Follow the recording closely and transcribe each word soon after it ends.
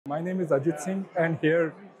My name is Ajit Singh, and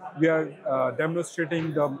here we are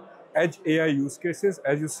demonstrating the edge AI use cases.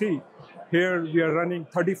 As you see, here we are running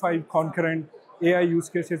 35 concurrent AI use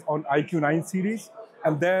cases on IQ9 series,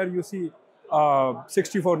 and there you see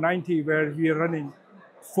 6490, where we are running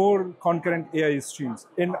 4 concurrent AI streams.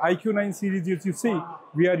 In IQ9 series, as you see,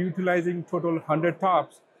 we are utilizing total 100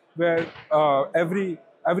 TOPS, where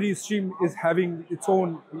every stream is having its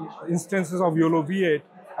own instances of YOLO V8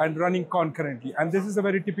 and running concurrently. And this is a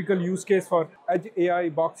very typical use case for edge AI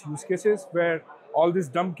box use cases, where all these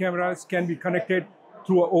dumb cameras can be connected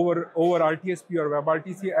through over RTSP or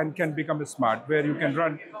WebRTC and can become smart, where you can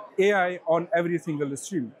run AI on every single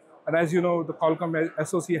stream. And as you know, the Qualcomm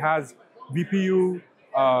SoC has VPU,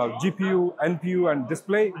 GPU, NPU, and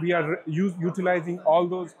display. We are utilizing all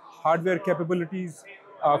those hardware capabilities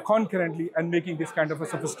concurrently and making this kind of a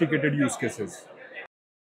sophisticated use cases.